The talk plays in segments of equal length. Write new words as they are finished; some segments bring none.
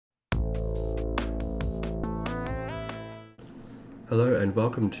Hello and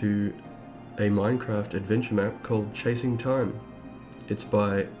welcome to a Minecraft adventure map called Chasing Time. It's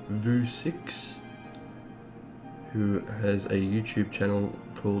by Vu6, who has a YouTube channel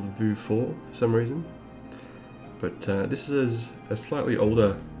called Vu4 for some reason. But this is a slightly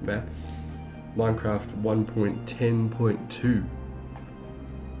older map, Minecraft 1.10.2.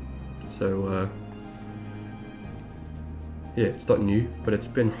 So yeah, it's not new, but it's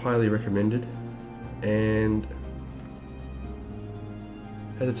been highly recommended and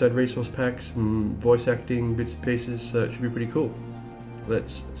has its own resource packs, some voice acting, bits and pieces, so it should be pretty cool.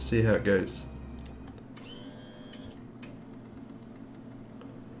 Let's see how it goes.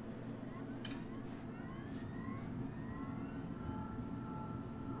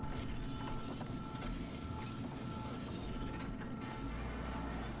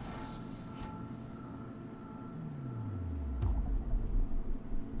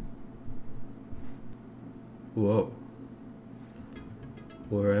 Whoa.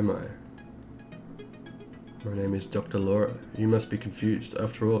 Where am I? My name is Dr. Laura. You must be confused.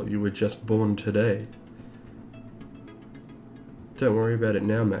 After all, you were just born today. Don't worry about it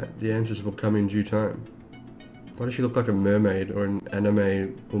now, Matt. The answers will come in due time. Why does she look like a mermaid or an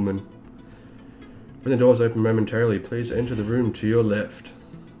anime woman? When the doors open momentarily, please enter the room to your left.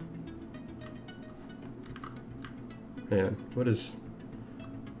 Hang on, what is...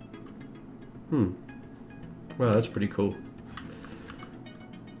 Wow, that's pretty cool.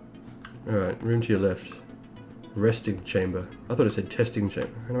 Alright, room to your left. Resting chamber. I thought it said testing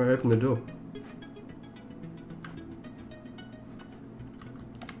chamber. How do I open the door?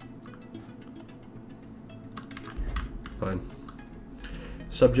 Fine.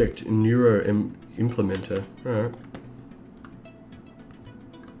 Subject neuro implementer. Alright.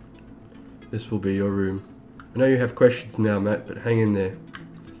 This will be your room. I know you have questions now, Matt, but hang in there.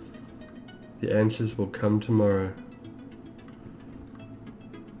 The answers will come tomorrow.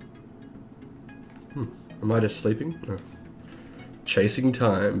 Am I just sleeping? Oh. Chasing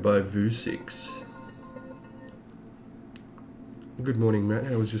Time by Vu6. Good morning, Matt.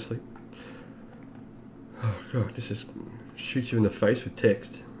 How was your sleep? Oh god, this just shoots you in the face with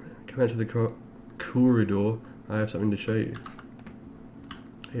text. Come out to the corridor. I have something to show you.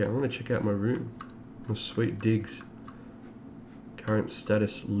 Yeah, I want to check out my room. My sweet digs. Current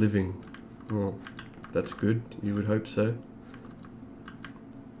status living. Oh, that's good. You would hope so.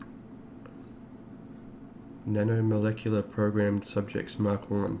 Nanomolecular programmed subjects Mark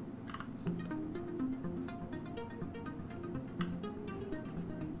 1.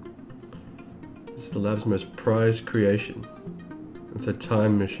 This is the lab's most prized creation. It's a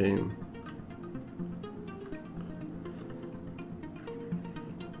time machine.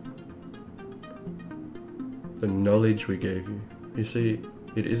 The knowledge we gave you. You see,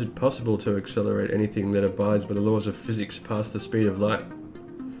 it isn't possible to accelerate anything that abides by the laws of physics past the speed of light.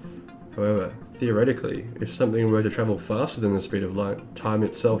 However, theoretically, if something were to travel faster than the speed of light, time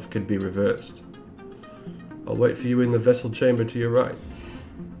itself could be reversed. I'll wait for you in the vessel chamber to your right.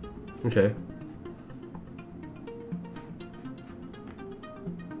 Okay.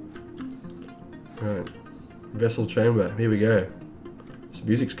 Alright. Vessel chamber, here we go. This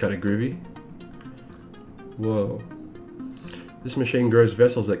music's kinda groovy. Whoa. This machine grows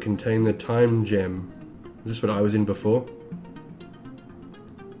vessels that contain the time gem. Is this what I was in before?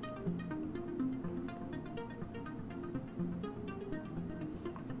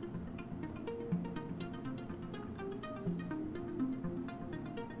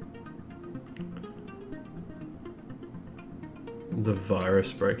 The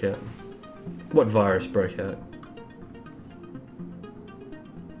virus broke out. What virus broke out?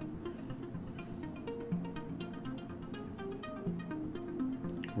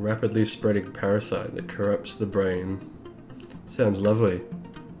 Rapidly spreading parasite that corrupts the brain. Sounds lovely.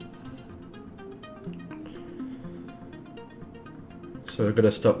 So we've got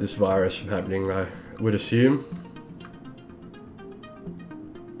to stop this virus from happening, I would assume.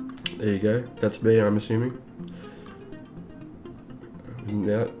 There you go. That's me, I'm assuming.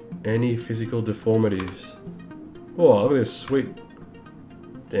 Without any physical deformities. Oh, look at this sweet.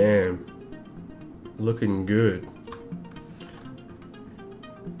 Damn. Looking good.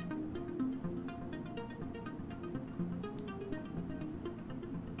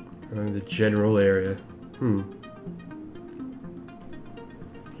 Oh, the general area. I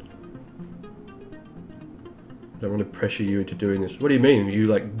don't want to pressure you into doing this. What do you mean? You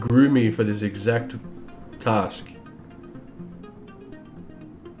like grew me for this exact task.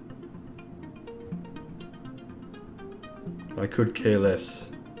 I could care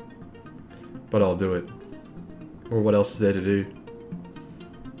less, but I'll do it. Or what else is there to do?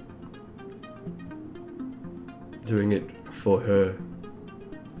 doing it for her.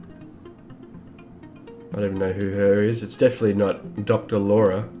 I don't even know who her is. It's definitely not Dr.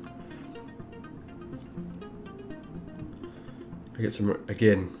 Laura. I get some,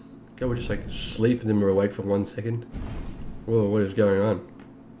 again, go, we're just like sleep and then we're awake for 1 second. Whoa, what is going on?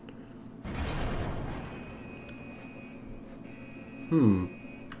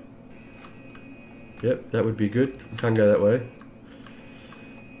 Yep, that would be good. We can't go that way.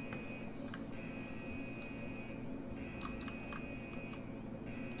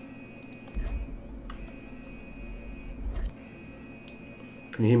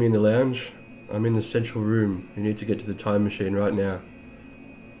 Can you hear me in the lounge? I'm in the central room. You need to get to the time machine right now.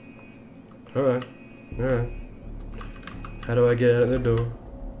 Alright, alright. How do I get out of the door?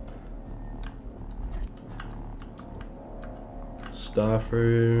 Staff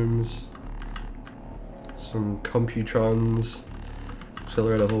rooms. Some computrons.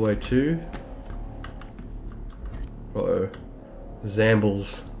 Accelerator hallway 2. Uh-oh.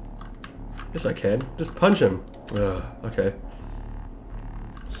 Zambles. Yes, I can. Just punch him. Okay.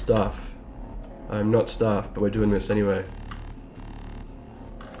 Staff. I'm not staff, but we're doing this anyway.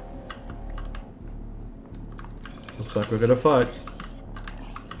 Looks like we're gonna fight.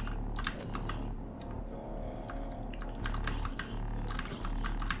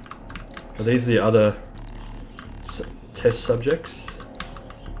 Are these the other test subjects?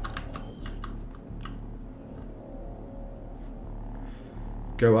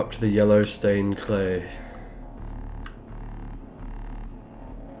 Go up to the yellow stained clay.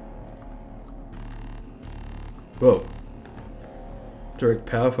 Whoa. Direct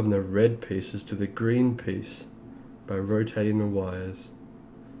power from the red pieces to the green piece by rotating the wires.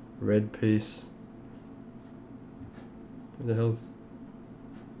 Red piece. What the hell's...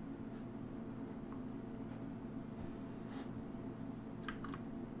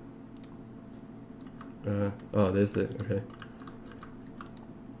 oh, there's the... okay.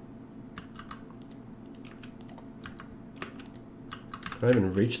 Can I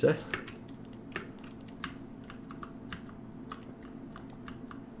even reach that?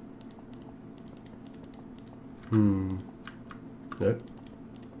 Nope.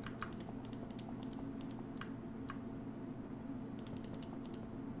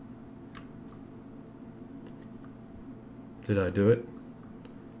 Did I do it?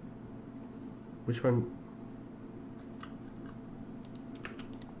 Which one?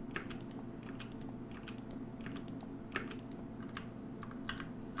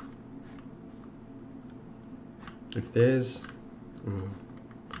 If there's...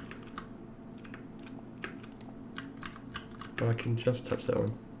 I can just touch that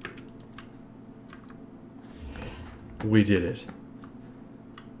one. We did it.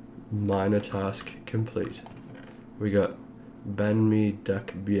 Minor task complete. We got banh mi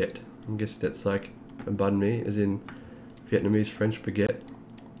duck biet. I guess that's like a banh mi, as in Vietnamese French baguette.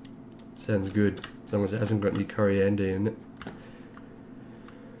 Sounds good, as long as it hasn't got any coriander in it.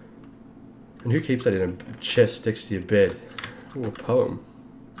 And who keeps that in a chest next to your bed? Oh, a poem.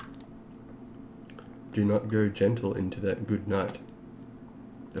 Do not go gentle into that good night.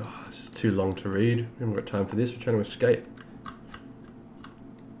 Oh, this is too long to read. We haven't got time for this. We're trying to escape.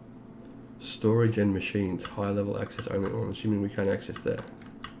 Storage and machines. High level access only. Well, I'm assuming we can't access that.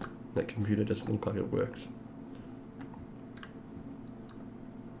 That computer doesn't look like it works.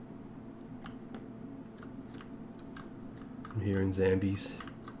 I'm hearing zombies.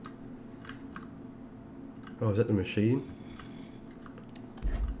 Oh, is that the machine?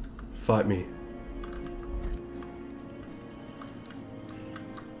 Fight me.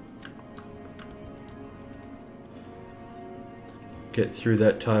 Get through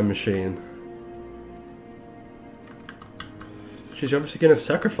that time machine. She's obviously going to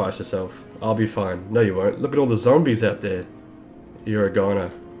sacrifice herself. I'll be fine. No, you won't. Look at all the zombies out there. You're a goner.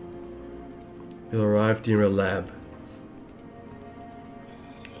 You'll arrive near a lab.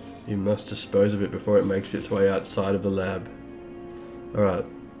 You must dispose of it before it makes its way outside of the lab. Alright,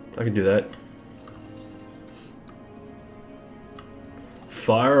 I can do that.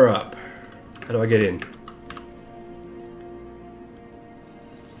 Fire up. How do I get in?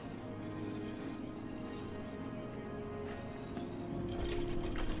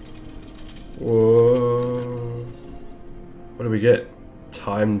 Whoa. What do we get?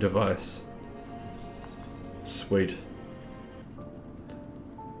 Time device. Sweet.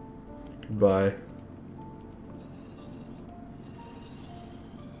 Goodbye.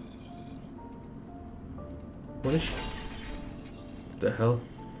 What is she? What the hell?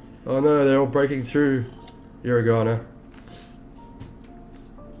 Oh no, they're all breaking through. You're a goner.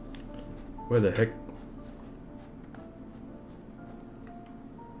 Where the heck?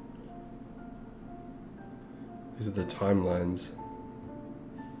 These are the timelines.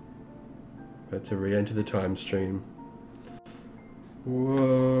 But to re-enter the time stream.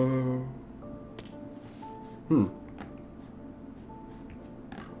 Whoa.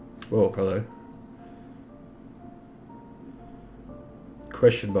 Whoa, hello.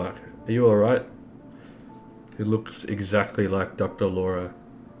 Question mark. Are you alright? It looks exactly like Dr. Laura.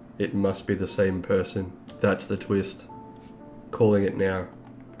 It must be the same person. That's the twist. Calling it now.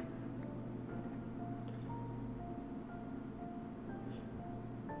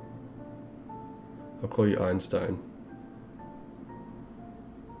 I'll call you Einstein.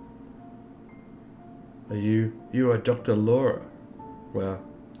 You are Dr. Laura. Wow.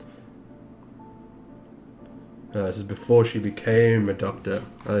 This is before she became a doctor.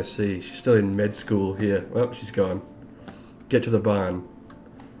 I see. She's still in med school here. Well, she's gone. Get to the barn.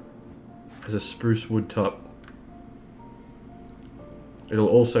 Has a spruce wood top. It'll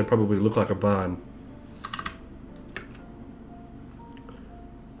also probably look like a barn.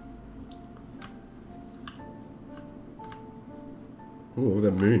 Ooh,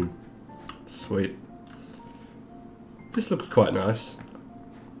 the moon. Sweet. This looks quite nice.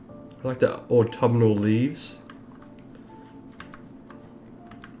 I like the autumnal leaves.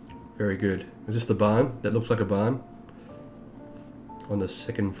 Very good. Is this the barn? That looks like a barn. On the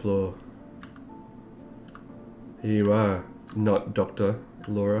second floor. Here you are, not Dr.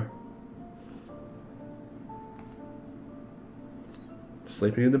 Laura.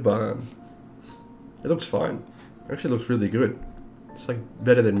 Sleeping in the barn. It looks fine. It actually looks really good. It's like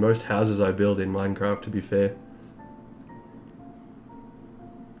better than most houses I build in Minecraft, to be fair.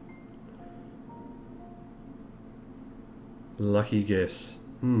 Lucky guess.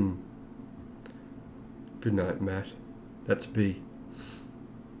 Good night, Matt. That's B.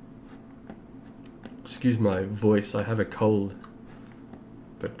 Excuse my voice, I have a cold.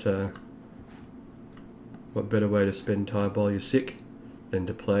 But, what better way to spend time while you're sick than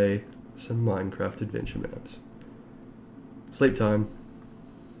to play some Minecraft adventure maps. Sleep time.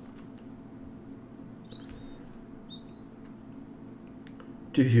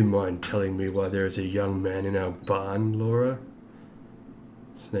 Do you mind telling me why there is a young man in our barn, Laura?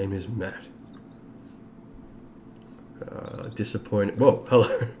 His name is Matt. Disappointed. Whoa, hello.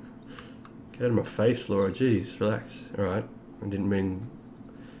 Get out of my face, Laura. Jeez, relax. Alright. I didn't mean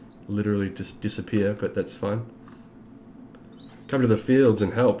literally just disappear, but that's fine. Come to the fields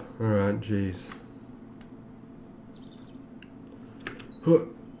and help. Alright, jeez.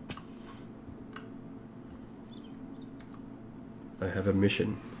 I have a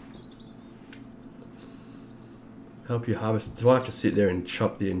mission. Help you harvest. So I have to sit there and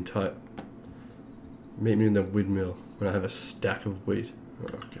chop the entire... Meet me in the windmill when I have a stack of wheat. Oh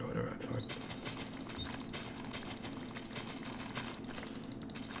god, alright, fine.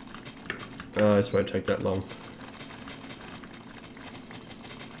 Oh, this won't take that long.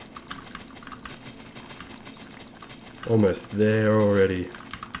 Almost there already.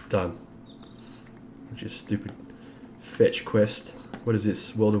 Done. Which is stupid. Fetch quest. What is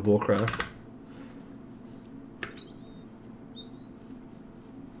this? World of Warcraft?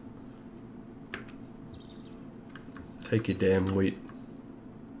 Take your damn wheat.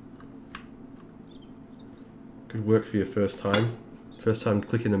 Good work for your first time. First time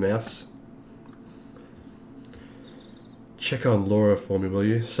clicking the mouse. Check on Laura for me, will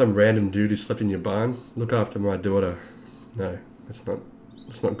you? Some random dude who slept in your barn. Look after my daughter. No, that's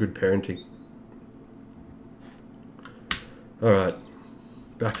not good parenting. Alright,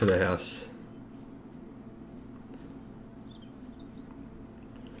 back to the house.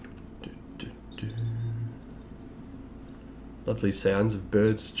 Lovely sounds of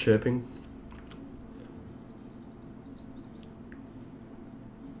birds chirping.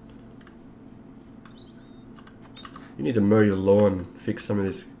 You need to mow your lawn, fix some of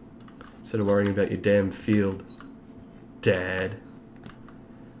this, instead of worrying about your damn field, Dad.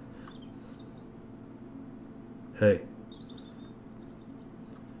 Hey.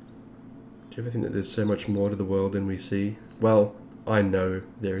 Do you ever think that there's so much more to the world than we see? Well, I know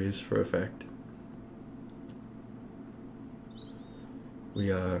there is for a fact. We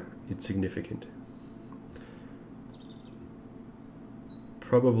are insignificant.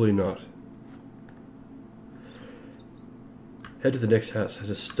 Probably not. Head to the next house. Has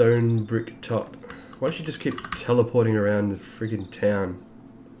a stone brick top. Why don't you just keep teleporting around the friggin' town?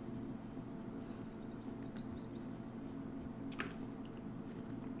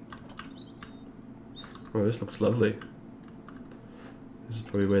 Oh, this looks lovely. This is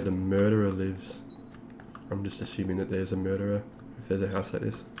probably where the murderer lives. I'm just assuming that there's a murderer if there's a house like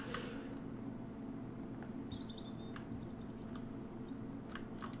this.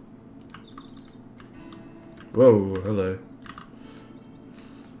 Whoa, hello.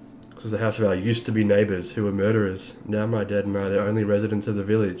 This is the house of our used-to-be neighbours who were murderers. Now my dad and I are the only residents of the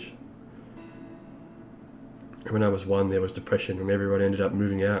village. And when I was 1, there was depression and everyone ended up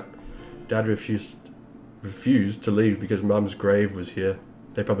moving out. Dad refused to leave because Mum's grave was here.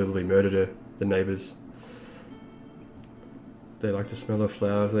 They probably murdered her, the neighbours. They like the smell of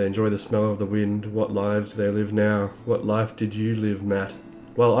flowers, they enjoy the smell of the wind. What lives do they live now? What life did you live, Matt?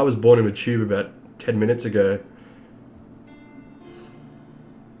 Well, I was born in a tube about 10 minutes ago.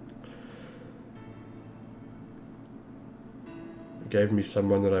 It gave me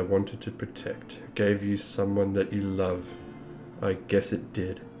someone that I wanted to protect. It gave you someone that you love. I guess it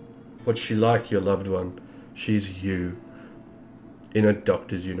did. What's she like, your loved one? She's you. In a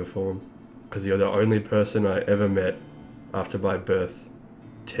doctor's uniform. Because you're the only person I ever met after my birth,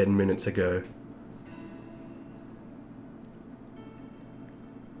 10 minutes ago.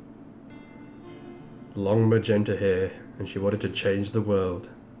 Long magenta hair, and she wanted to change the world.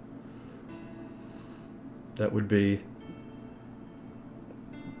 That would be,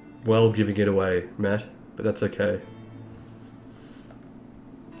 well, giving it away, Matt, but that's okay.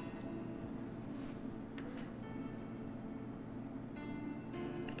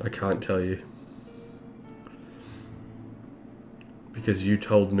 I can't tell you. Because you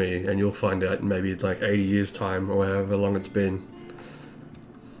told me, and you'll find out in maybe like 80 years' time, or however long it's been.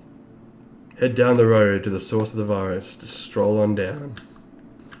 Head down the road to the source of the virus, to stroll on down.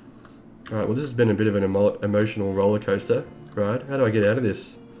 Alright, well this has been a bit of an emotional roller coaster, right? How do I get out of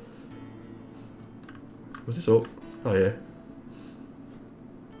this? Was this all? Oh yeah.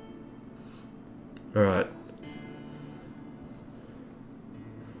 Alright.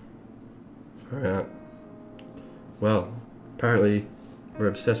 Alright. Well, apparently we're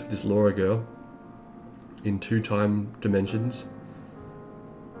obsessed with this Laura girl in 2 time dimensions.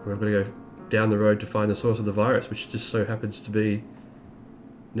 We're going to go down the road to find the source of the virus, which just so happens to be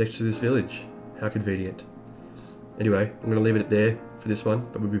next to this village. How convenient. Anyway, I'm going to leave it there for this one,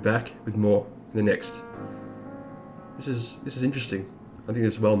 but we'll be back with more in the next. This is interesting. I think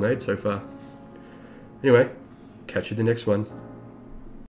it's well made so far. Anyway, catch you in the next one.